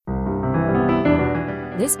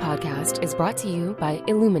This podcast is brought to you by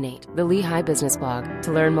Illuminate, the Lehigh Business Blog.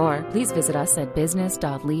 To learn more, please visit us at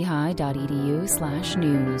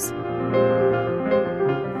business.lehigh.edu/news.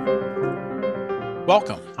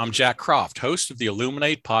 Welcome. I'm Jack Croft, host of the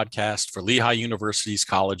Illuminate podcast for Lehigh University's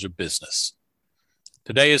College of Business.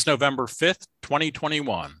 Today is November 5th,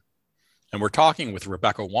 2021, and we're talking with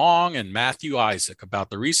Rebecca Wong and Matthew Isaac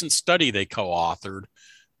about the recent study they co-authored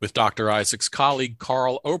with Dr. Isaac's colleague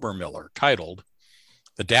Carl Obermiller titled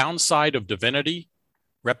The Downside of Divinity,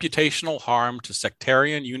 Reputational Harm to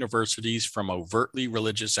Sectarian Universities from Overtly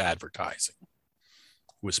Religious Advertising. It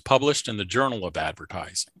was published in the Journal of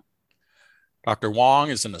Advertising. Dr. Wong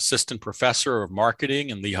is an assistant professor of marketing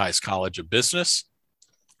in Lehigh's College of Business.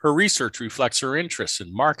 Her research reflects her interest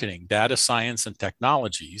in marketing, data science, and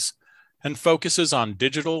technologies, and focuses on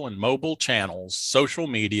digital and mobile channels, social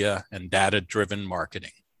media, and data-driven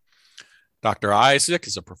marketing. Dr. Isaac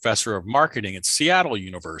is a professor of marketing at Seattle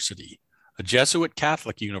University, a Jesuit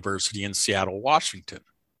Catholic university in Seattle, Washington.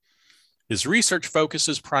 His research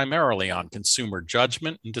focuses primarily on consumer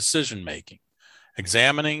judgment and decision-making,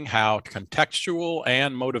 examining how contextual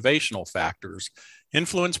and motivational factors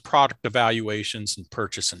influence product evaluations and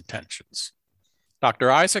purchase intentions. Dr.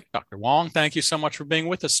 Isaac, Dr. Wong, thank you so much for being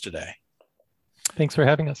with us today. Thanks for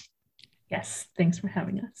having us. Yes, thanks for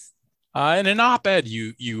having us. In an op-ed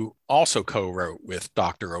you also co-wrote with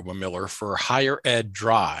Dr. Obermiller for Higher Ed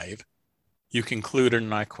Drive, you concluded,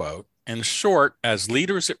 and I quote, "In short, as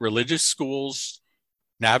leaders at religious schools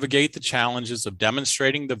navigate the challenges of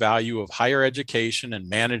demonstrating the value of higher education and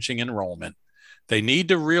managing enrollment, they need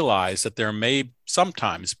to realize that there may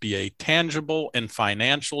sometimes be a tangible and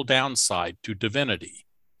financial downside to divinity."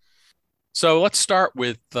 So let's start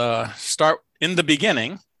in the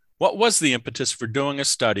beginning. What was the impetus for doing a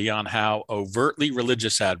study on how overtly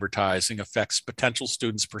religious advertising affects potential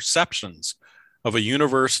students' perceptions of a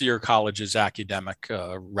university or college's academic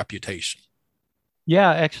reputation?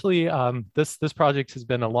 Yeah, actually, this project has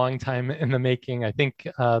been a long time in the making. I think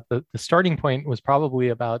the starting point was probably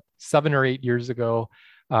about 7 or 8 years ago.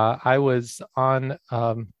 I was on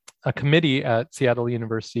a committee at Seattle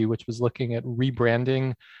University, which was looking at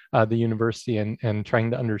rebranding the university and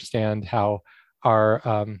trying to understand how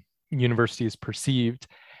our university is perceived.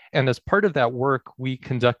 And as part of that work, we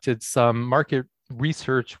conducted some market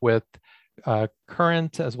research with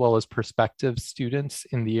current as well as prospective students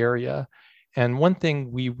in the area. And one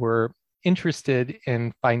thing we were interested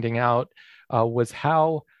in finding out was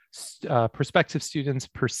how prospective students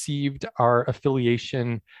perceived our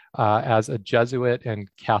affiliation as a Jesuit and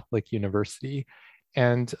Catholic university.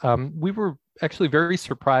 And we were actually very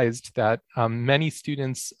surprised that many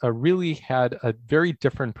students really had a very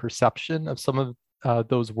different perception of some of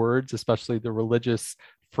those words, especially the religious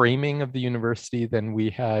framing of the university, than we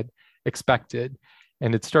had expected.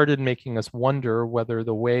 And it started making us wonder whether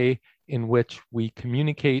the way in which we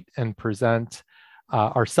communicate and present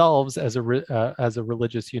ourselves as a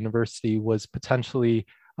religious university was potentially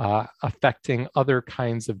affecting other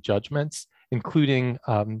kinds of judgments, including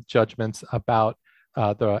judgments about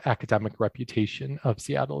the academic reputation of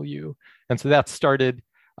Seattle U. And so that started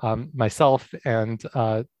myself and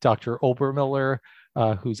Dr. Obermiller,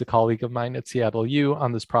 who's a colleague of mine at Seattle U,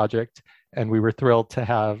 on this project. And we were thrilled to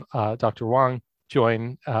have Dr. Wong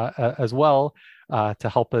join as well to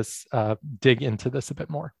help us dig into this a bit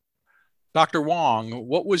more. Dr. Wong,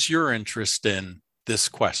 what was your interest in this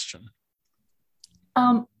question?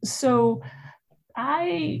 So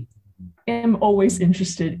I am always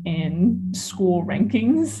interested in school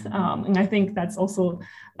rankings. And I think that's also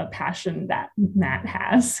a passion that Matt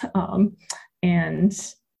has. And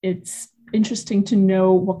it's interesting to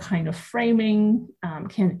know what kind of framing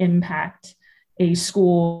can impact a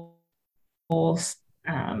school's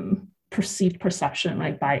perceived perception,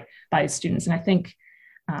 right, by students. And I think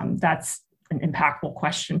that's an impactful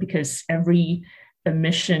question because every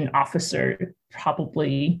admission officer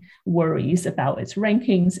probably worries about its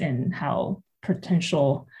rankings and how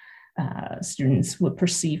potential students would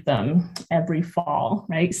perceive them every fall,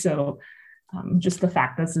 right? So just the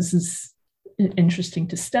fact that this is interesting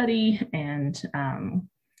to study, and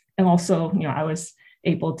also, I was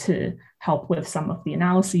able to help with some of the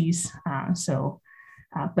analyses.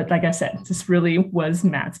 But like I said, this really was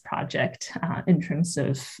Matt's project in terms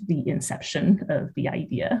of the inception of the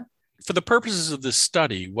idea. For the purposes of this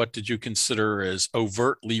study, what did you consider as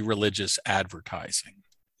overtly religious advertising?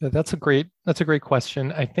 That's a great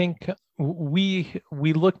question. I think we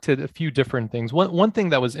looked at a few different things. One thing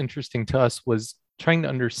that was interesting to us was trying to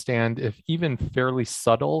understand if even fairly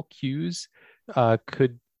subtle cues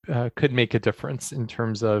could could make a difference in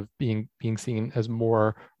terms of being seen as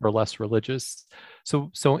more or less religious.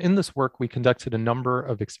 So in this work, we conducted a number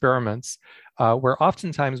of experiments where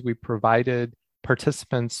oftentimes we provided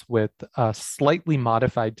participants with slightly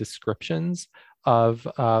modified descriptions of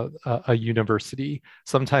a university.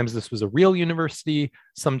 Sometimes this was a real university.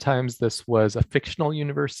 Sometimes this was a fictional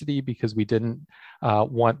university because we didn't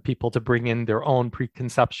want people to bring in their own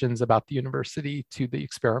preconceptions about the university to the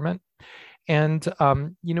experiment. And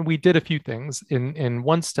we did a few things. In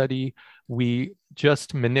one study, we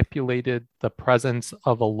just manipulated the presence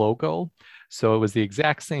of a logo. So it was the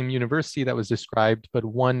exact same university that was described, but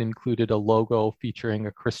one included a logo featuring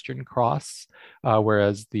a Christian cross,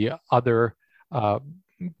 whereas the other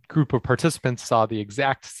group of participants saw the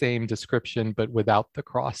exact same description, but without the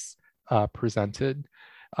cross presented.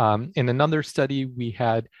 In another study, we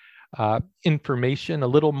had information, a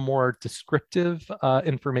little more descriptive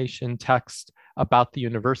information text about the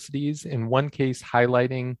universities, in one case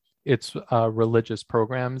highlighting its religious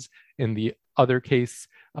programs. In the other case,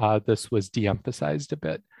 this was de-emphasized a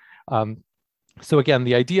bit. So again,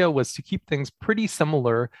 the idea was to keep things pretty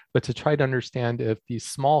similar, but to try to understand if these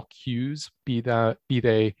small cues, be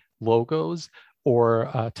they logos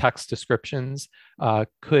or text descriptions,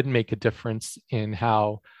 could make a difference in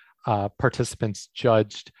how participants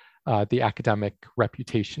judged the academic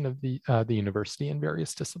reputation of the university in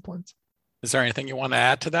various disciplines. Is there anything you want to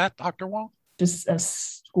add to that, Dr. Wong? Just a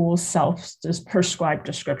school self-prescribed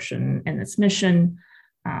description and its mission,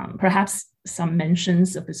 perhaps some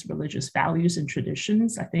mentions of its religious values and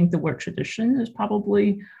traditions. I think the word tradition is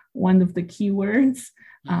probably one of the key words,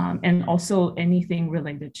 and also anything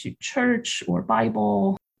related to church or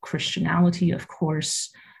Bible, Christianity, of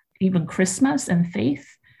course, even Christmas and faith.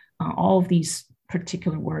 All of these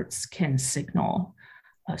particular words can signal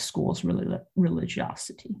a school's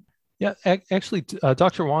religiosity. Yeah, actually,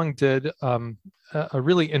 Dr. Wong did a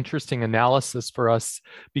really interesting analysis for us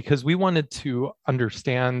because we wanted to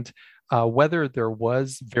understand whether there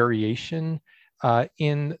was variation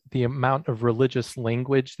in the amount of religious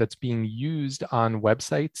language that's being used on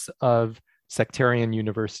websites of sectarian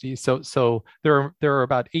universities. So there are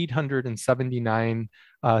about 879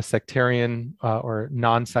 sectarian or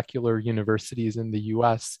non-secular universities in the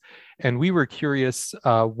US. And we were curious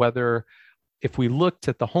whether, if we looked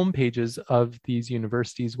at the homepages of these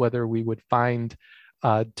universities, whether we would find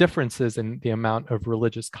differences in the amount of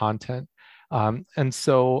religious content. And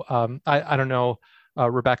so I don't know,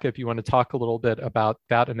 Rebecca, if you want to talk a little bit about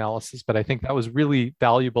that analysis, but I think that was really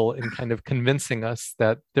valuable in kind of convincing us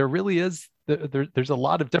that there really is, there's a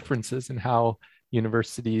lot of differences in how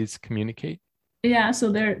universities communicate. Yeah,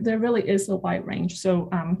 so there really is a wide range. So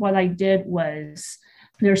what I did was,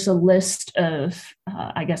 there's a list of,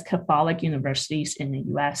 I guess, Catholic universities in the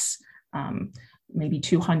US, maybe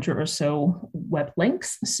 200 or so web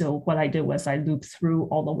links. So what I did was I looped through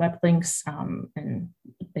all the web links and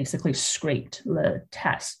basically scraped the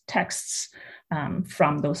texts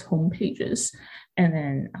from those home pages, and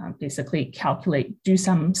then basically do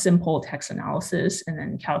some simple text analysis, and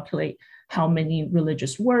then calculate how many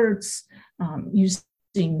religious words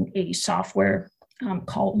using a software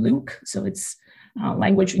called Luke. So it's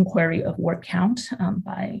Language Inquiry of Word Count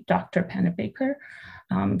by Dr. Pennebaker.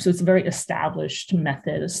 So it's a very established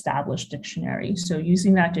method, established dictionary. So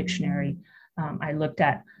using that dictionary, I looked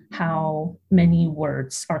at how many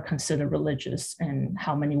words are considered religious and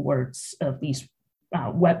how many words of these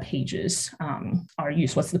web pages are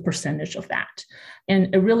used. What's the percentage of that?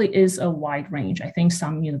 And it really is a wide range. I think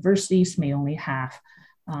some universities may only have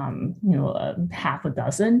half a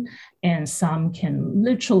dozen, and some can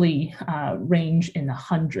literally range in the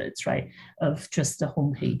hundreds, right, of just the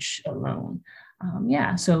homepage alone.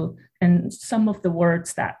 So, and some of the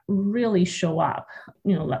words that really show up,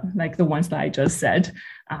 like the ones that I just said.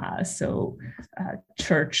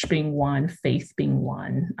 Church being one, faith being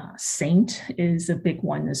one, saint is a big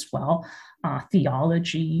one as well,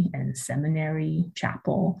 theology and seminary,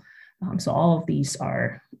 chapel. So all of these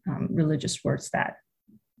are religious words that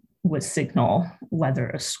would signal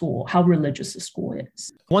how religious a school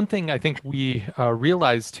is. One thing I think we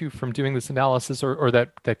realized too from doing this analysis, or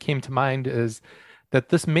that came to mind, is that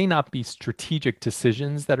this may not be strategic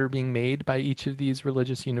decisions that are being made by each of these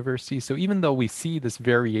religious universities. So even though we see this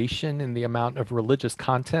variation in the amount of religious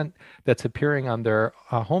content that's appearing on their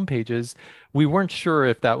homepages, we weren't sure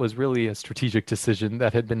if that was really a strategic decision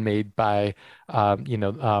that had been made by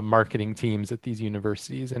marketing teams at these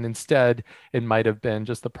universities. And instead, it might have been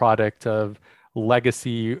just the product of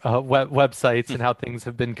legacy websites and how things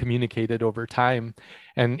have been communicated over time.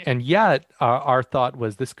 And yet our thought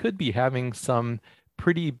was this could be having some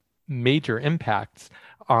pretty major impacts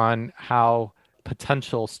on how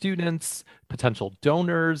potential students, potential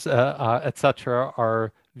donors, et cetera,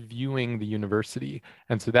 are viewing the university.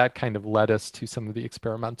 And so that kind of led us to some of the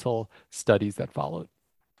experimental studies that followed.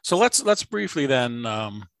 So let's briefly then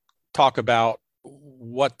talk about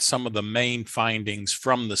what some of the main findings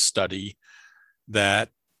from the study that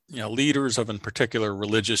leaders of, in particular,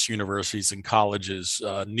 religious universities and colleges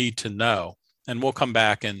need to know. And we'll come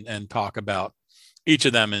back and talk about each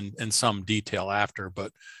of them in some detail after,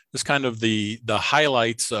 but just kind of the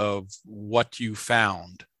highlights of what you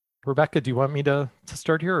found. Rebecca, do you want me to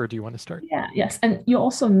start here, or do you want to start? Yeah, yes. And you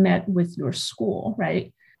also met with your school,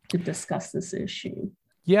 right, to discuss this issue.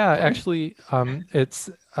 Yeah, actually,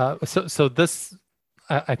 it's so this,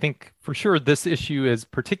 I think for sure this issue is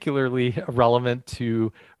particularly relevant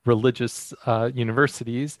to religious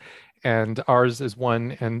universities, and ours is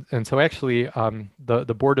one. And so actually,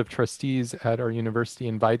 the board of trustees at our university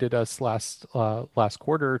invited us last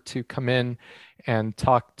quarter to come in and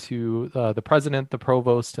talk to the president, the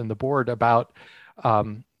provost, and the board about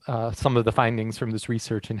some of the findings from this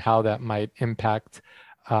research and how that might impact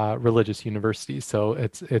religious universities. So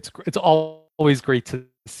it's always great to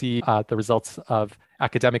see the results of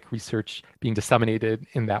academic research being disseminated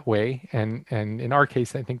in that way. And in our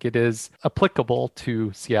case, I think it is applicable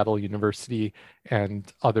to Seattle University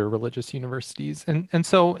and other religious universities. And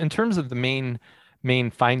so in terms of the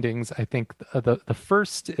main findings, I think the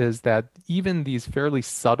first is that even these fairly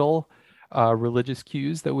subtle religious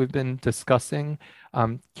cues that we've been discussing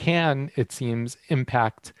can, it seems,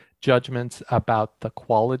 impact judgments about the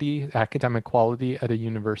quality, academic quality at a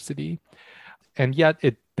university. And yet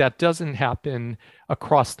that doesn't happen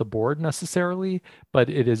across the board necessarily, but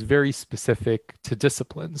it is very specific to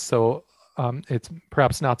disciplines. So it's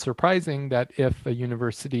perhaps not surprising that if a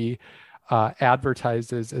university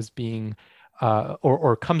advertises as being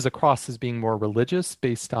or comes across as being more religious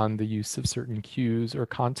based on the use of certain cues or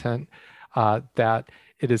content, that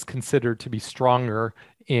it is considered to be stronger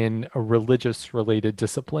in religious-related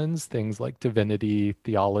disciplines, things like divinity,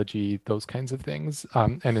 theology, those kinds of things.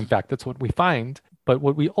 And in fact, that's what we find. But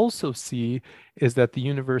what we also see is that the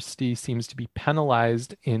university seems to be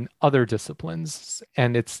penalized in other disciplines,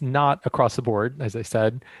 and it's not across the board, as I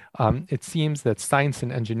said. It seems that science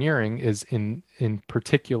and engineering is in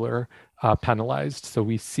particular penalized. So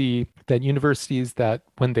we see that universities that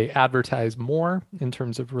when they advertise more in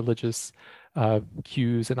terms of religious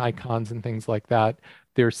cues and icons and things like that,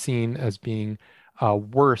 they're seen as being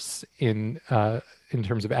worse in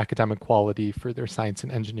terms of academic quality for their science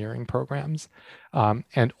and engineering programs.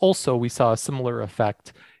 And also we saw a similar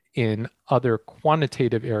effect in other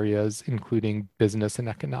quantitative areas, including business and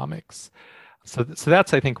economics. So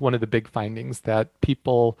that's, I think, one of the big findings, that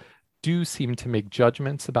people do seem to make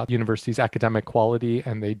judgments about the university's academic quality,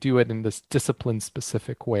 and they do it in this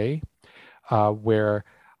discipline-specific way, where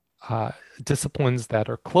disciplines that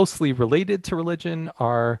are closely related to religion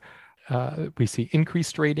we see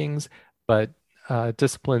increased ratings, but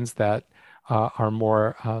disciplines that are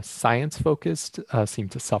more science-focused seem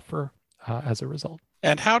to suffer as a result.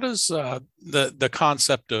 And how does the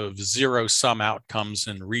concept of zero-sum outcomes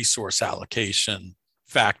and resource allocation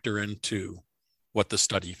factor into what the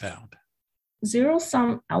study found?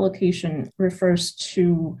 Zero-sum allocation refers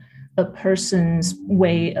to a person's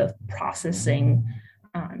way of processing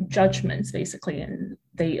judgments, basically, and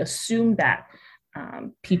they assume that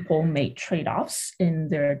people make trade-offs in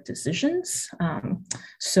their decisions.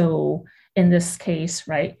 So in this case,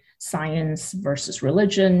 right, science versus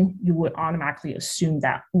religion, you would automatically assume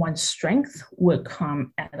that one strength would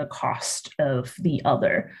come at the cost of the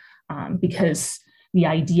other, because the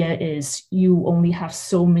idea is you only have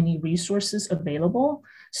so many resources available.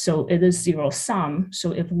 So it is zero sum.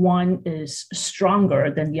 So if one is stronger,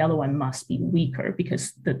 then the other one must be weaker,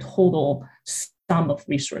 because the total sum of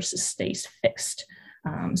resources stays fixed.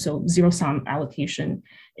 So zero sum allocation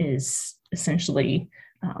is essentially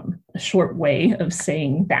a short way of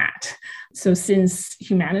saying that. So since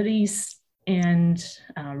humanities and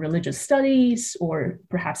religious studies, or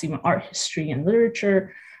perhaps even art history and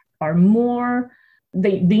literature,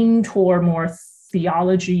 they lean toward more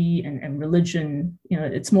theology and religion,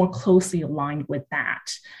 it's more closely aligned with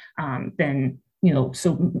that than,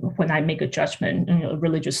 so when I make a judgment, a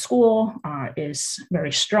religious school is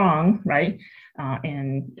very strong, right?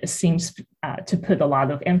 And it seems to put a lot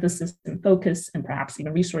of emphasis and focus and perhaps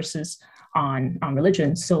even resources on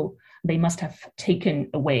religion. So they must have taken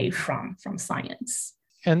away from science.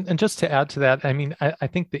 And just to add to that, I mean, I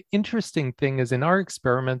think the interesting thing is in our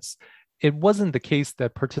experiments, it wasn't the case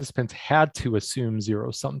that participants had to assume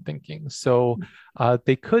zero-sum thinking. So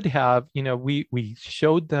they could have, we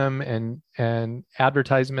showed them an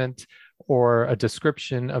advertisement or a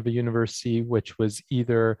description of a university which was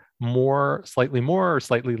either slightly more or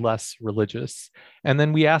slightly less religious. And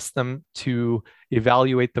then we asked them to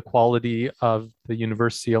evaluate the quality of the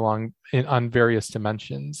university on various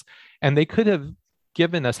dimensions. And they could have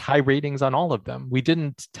given us high ratings on all of them. We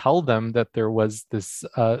didn't tell them that there was this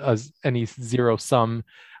any zero sum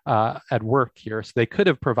at work here. So they could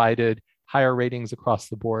have provided higher ratings across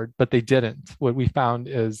the board, but they didn't. What we found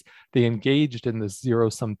is they engaged in this zero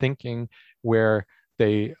sum thinking where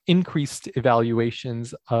they increased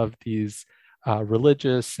evaluations of these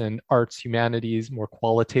religious and arts, humanities, more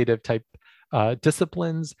qualitative type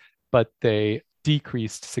disciplines, but they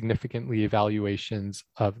decreased significantly evaluations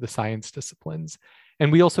of the science disciplines.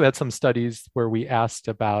 And we also had some studies where we asked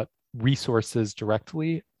about resources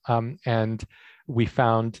directly, and we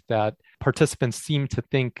found that participants seem to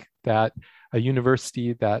think that a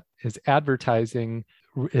university that is advertising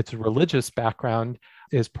its religious background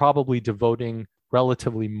is probably devoting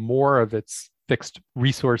relatively more of its fixed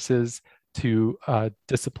resources to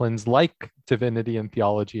disciplines like divinity and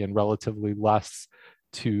theology and relatively less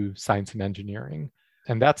to science and engineering.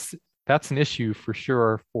 And that's an issue for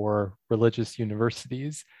sure for religious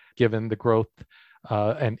universities, given the growth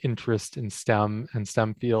and interest in STEM and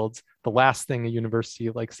STEM fields. The last thing a university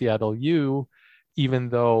like Seattle U, even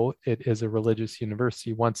though it is a religious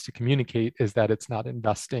university, wants to communicate is that it's not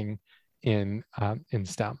investing in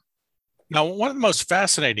STEM. Now, one of the most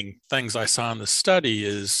fascinating things I saw in the study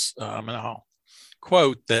is, and I'll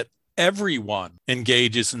quote, that everyone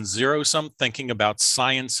engages in zero-sum thinking about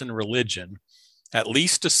science and religion, at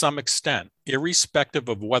least to some extent, irrespective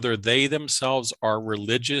of whether they themselves are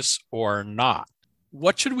religious or not.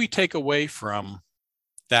 What should we take away from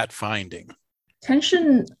that finding?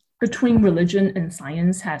 Tension between religion and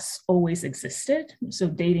science has always existed. So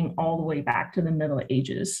dating all the way back to the Middle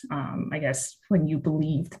Ages, I guess when you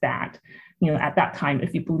believed that, at that time,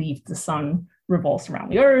 if you believed the sun revolves around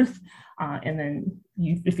the earth, and then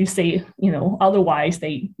if you say, otherwise,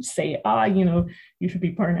 they say, you should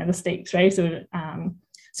be burned at the stakes, right?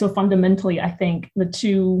 So fundamentally, I think the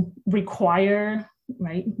two require,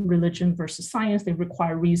 right, religion versus science, they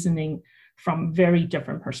require reasoning from very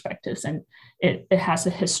different perspectives. And it has a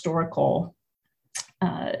historical,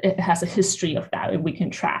 it has a history of that. We can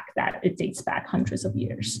track that. It dates back hundreds of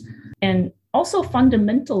years. And also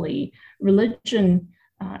fundamentally, religion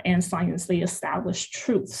and science, they establish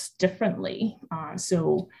truths differently.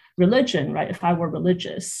 So religion, right, if I were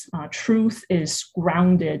religious, truth is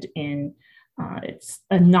grounded in, it's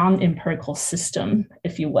a non-empirical system,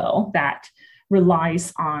 if you will, that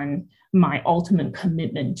relies on my ultimate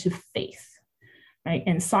commitment to faith, right?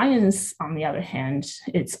 And science, on the other hand,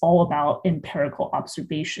 it's all about empirical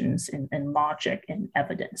observations and logic and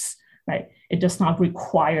evidence, right? It does not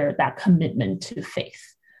require that commitment to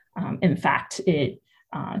faith. In fact, it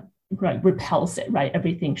repels it, right?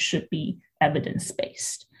 Everything should be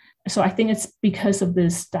evidence-based. So I think it's because of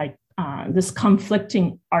this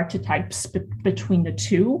conflicting archetypes between the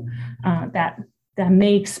two that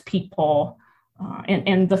makes people,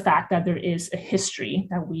 and the fact that there is a history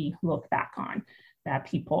that we look back on, that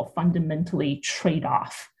people fundamentally trade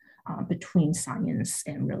off between science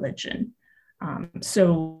and religion.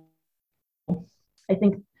 So I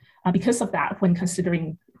think because of that, when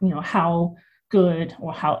considering how good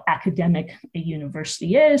or how academic a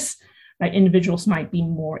university is, right, individuals might be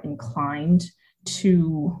more inclined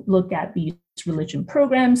to look at these religion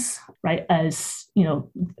programs, right, as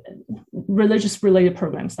religious related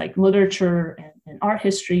programs like literature and art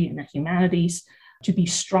history and the humanities to be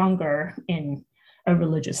stronger in a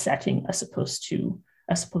religious setting as opposed to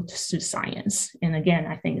science. And again,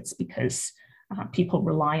 I think it's because people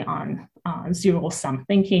rely on zero-sum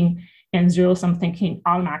thinking, and zero-sum thinking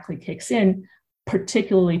automatically kicks in,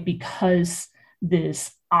 particularly because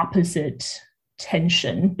this opposite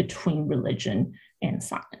tension between religion and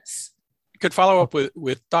science. Could follow up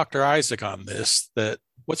with Dr. Isaac on this, that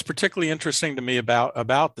what's particularly interesting to me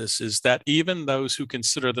about this is that even those who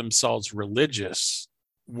consider themselves religious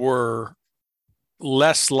were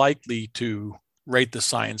less likely to rate the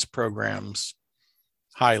science programs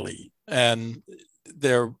highly. And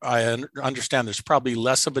I understand there's probably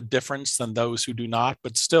less of a difference than those who do not,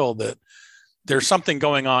 but still that there's something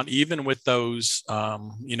going on even with those,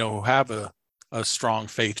 who have a strong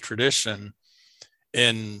faith tradition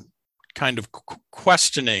in kind of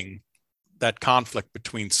questioning that conflict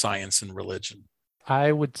between science and religion.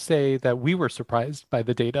 I would say that we were surprised by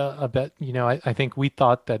the data a bit. I think we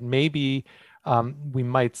thought that maybe we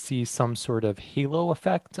might see some sort of halo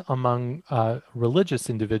effect among religious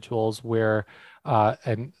individuals where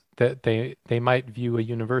and that they might view a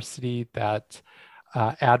university that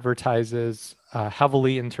advertises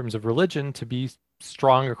heavily in terms of religion to be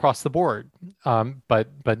strong across the board.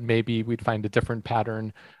 But maybe we'd find a different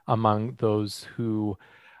pattern among those who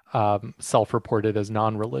self-reported as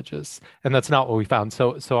non-religious, and that's not what we found.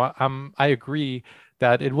 So I agree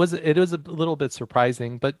that it was a little bit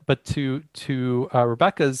surprising, but to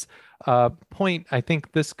Rebecca's point, I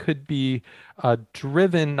think this could be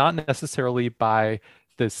driven not necessarily by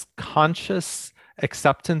this conscious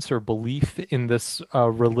acceptance or belief in this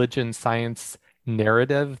religion science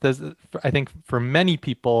narrative. I think for many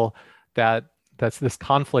people that's this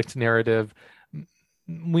conflict narrative.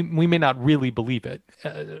 We may not really believe it,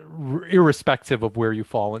 irrespective of where you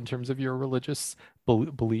fall in terms of your religious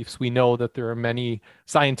beliefs. We know that there are many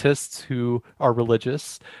scientists who are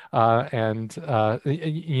religious, and so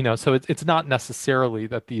it's not necessarily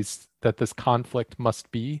that this conflict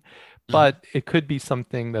must be, but it could be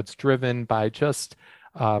something that's driven by just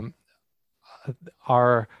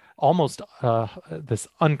our almost this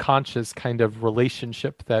unconscious kind of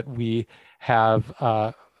relationship that we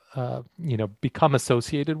have become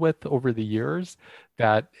associated with over the years,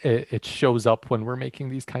 that it shows up when we're making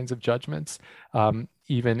these kinds of judgments,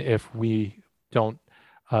 even if we don't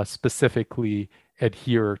specifically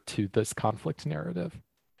adhere to this conflict narrative.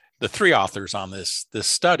 The three authors on this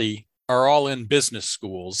study are all in business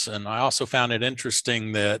schools. And I also found it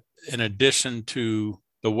interesting that in addition to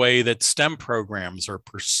the way that STEM programs are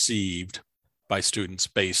perceived by students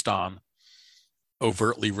based on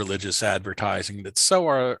overtly religious advertising, that so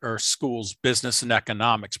are schools' business and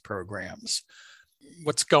economics programs.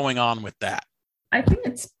 What's going on with that? I think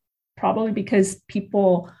it's probably because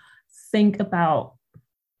people think about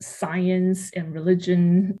science and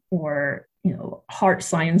religion, or hard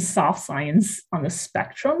science, soft science on the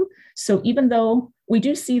spectrum. So even though we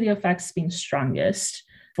do see the effects being strongest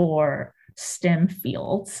for STEM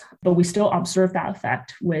fields, but we still observe that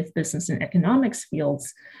effect with business and economics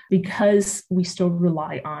fields because we still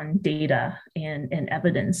rely on data and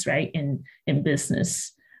evidence, right, in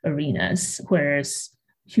business arenas, whereas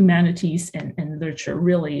humanities and literature,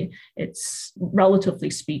 really, it's relatively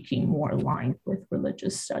speaking more aligned with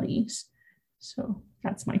religious studies. So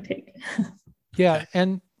that's my take. Yeah,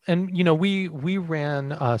 and we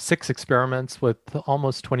ran 6 experiments with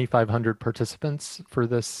almost 2,500 participants for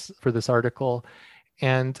this article,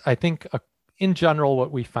 and I think in general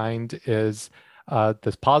what we find is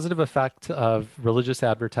this positive effect of religious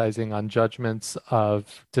advertising on judgments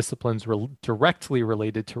of disciplines directly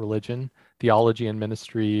related to religion, theology and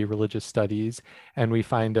ministry, religious studies, and we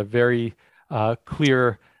find a very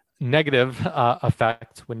clear negative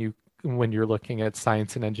effect when you're looking at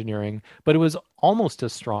science and engineering, but it was almost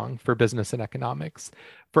as strong for business and economics.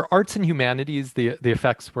 For arts and humanities, the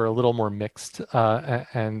effects were a little more mixed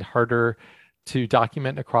and harder to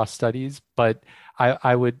document across studies, but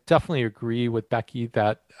I would definitely agree with Becky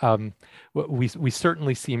that we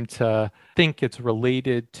certainly seem to think it's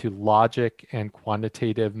related to logic and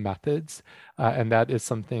quantitative methods, and that is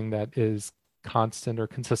something that is constant or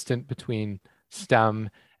consistent between STEM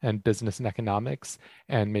and business and economics,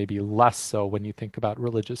 and maybe less so when you think about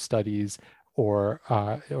religious studies or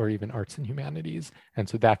even arts and humanities. And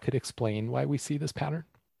so that could explain why we see this pattern.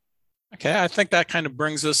 Okay, I think that kind of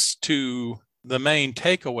brings us to the main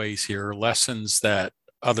takeaways here, lessons that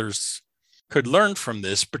others could learn from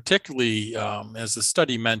this, particularly as the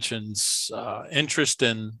study mentions, interest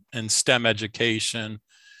in STEM education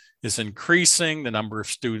is increasing. The number of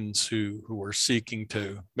students who are seeking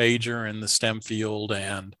to major in the STEM field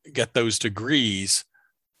and get those degrees.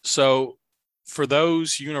 So for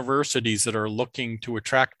those universities that are looking to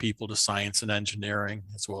attract people to science and engineering,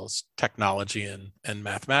 as well as technology and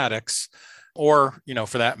mathematics, or,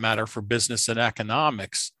 for that matter, for business and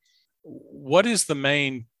economics, what is the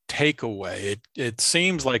main takeaway? It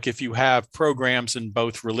seems like if you have programs in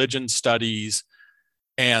both religion studies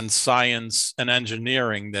and science and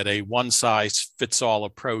engineering, that a one-size-fits-all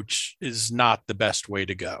approach is not the best way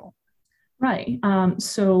to go. Right.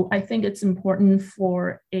 So I think it's important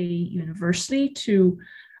for a university to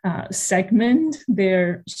segment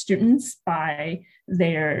their students by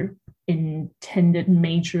their intended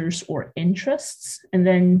majors or interests, and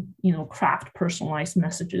then, craft personalized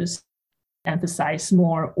messages, emphasize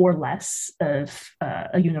more or less of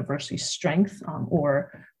a university's strength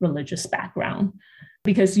or religious background,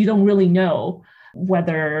 because you don't really know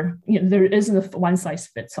whether there isn't a one size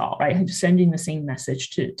fits all, right? Just sending the same message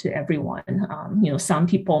to everyone. Some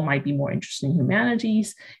people might be more interested in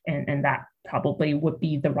humanities, and that probably would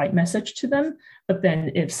be the right message to them. But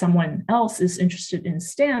then if someone else is interested in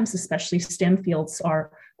STEMs, especially STEM fields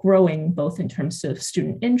are growing both in terms of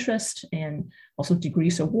student interest and also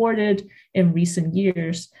degrees awarded in recent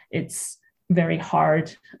years, it's very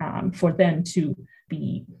hard for them to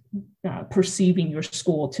be perceiving your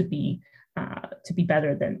school to be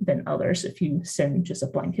better than others if you send just a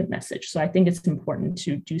blanket message. So I think it's important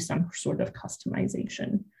to do some sort of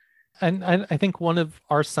customization. And I think one of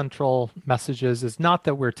our central messages is not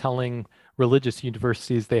that we're telling religious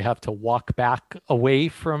universities they have to walk back away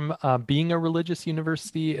from being a religious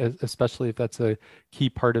university, especially if that's a key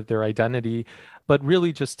part of their identity, but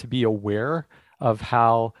really just to be aware of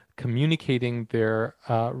how communicating the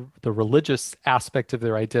religious aspect of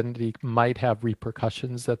their identity might have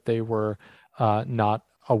repercussions that they were not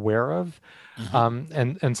aware of.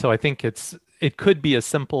 Mm-hmm. And so I think it could be as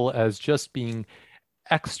simple as just being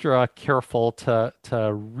extra careful to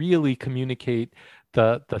really communicate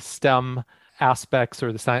the STEM aspects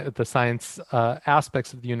or the science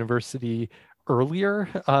aspects of the university earlier.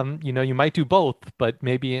 You might do both, but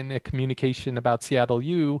maybe in a communication about Seattle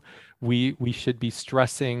U, we should be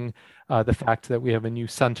stressing the fact that we have a new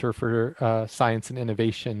center for science and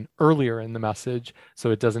innovation earlier in the message,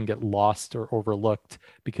 so it doesn't get lost or overlooked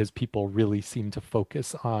because people really seem to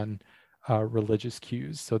focus on religious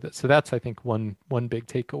cues. So that's I think one big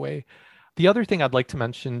takeaway. The other thing I'd like to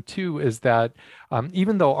mention too is that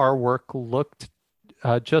even though our work looked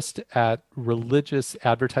just at religious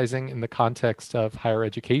advertising in the context of higher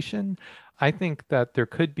education, I think that there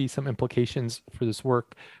could be some implications for this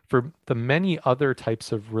work for the many other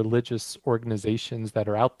types of religious organizations that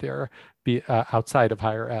are out there outside of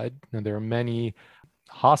higher ed. And there are many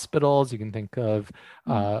hospitals, you can think of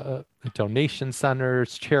donation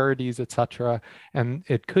centers, charities, etc. And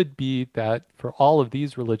it could be that for all of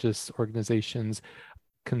these religious organizations,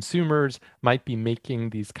 consumers might be making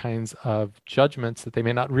these kinds of judgments that they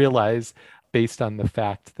may not realize based on the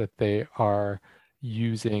fact that they are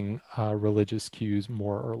using religious cues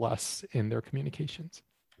more or less in their communications.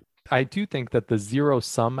 I do think that the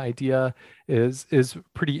zero-sum idea is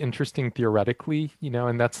pretty interesting theoretically,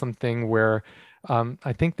 and that's something where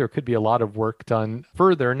I think there could be a lot of work done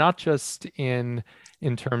further, not just in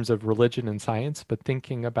terms of religion and science, but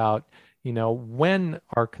thinking about when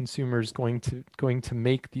are consumers going to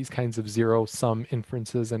make these kinds of zero-sum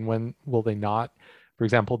inferences and when will they not? For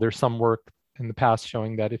example, there's some work in the past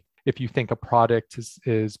showing that if you think a product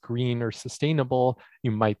is green or sustainable,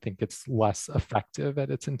 you might think it's less effective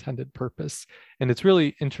at its intended purpose. And it's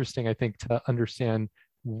really interesting, I think, to understand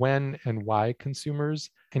when and why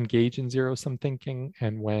consumers engage in zero-sum thinking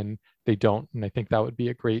and when they don't. And I think that would be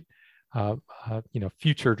a great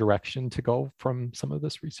future direction to go from some of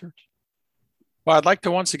this research. Well, I'd like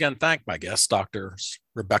to once again thank my guests, Drs.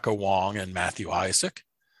 Rebecca Wong and Matthew Isaac.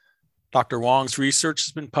 Dr. Wong's research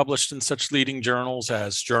has been published in such leading journals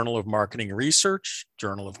as Journal of Marketing Research,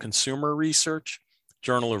 Journal of Consumer Research,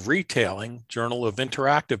 Journal of Retailing, Journal of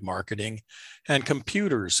Interactive Marketing, and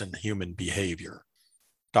Computers and Human Behavior.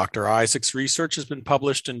 Dr. Isaac's research has been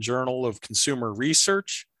published in Journal of Consumer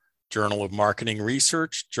Research, Journal of Marketing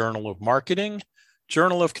Research, Journal of Marketing,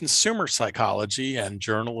 Journal of Consumer Psychology, and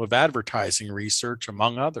Journal of Advertising Research,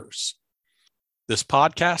 among others. This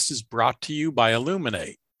podcast is brought to you by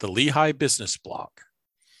Illuminate, the Lehigh Business Blog.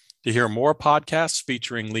 To hear more podcasts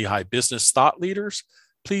featuring Lehigh business thought leaders,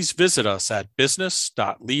 please visit us at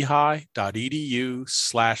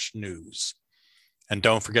business.lehigh.edu/news. And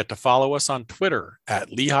don't forget to follow us on Twitter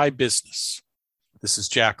at Lehigh Business. This is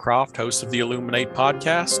Jack Croft, host of the Illuminate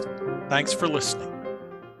podcast. Thanks for listening.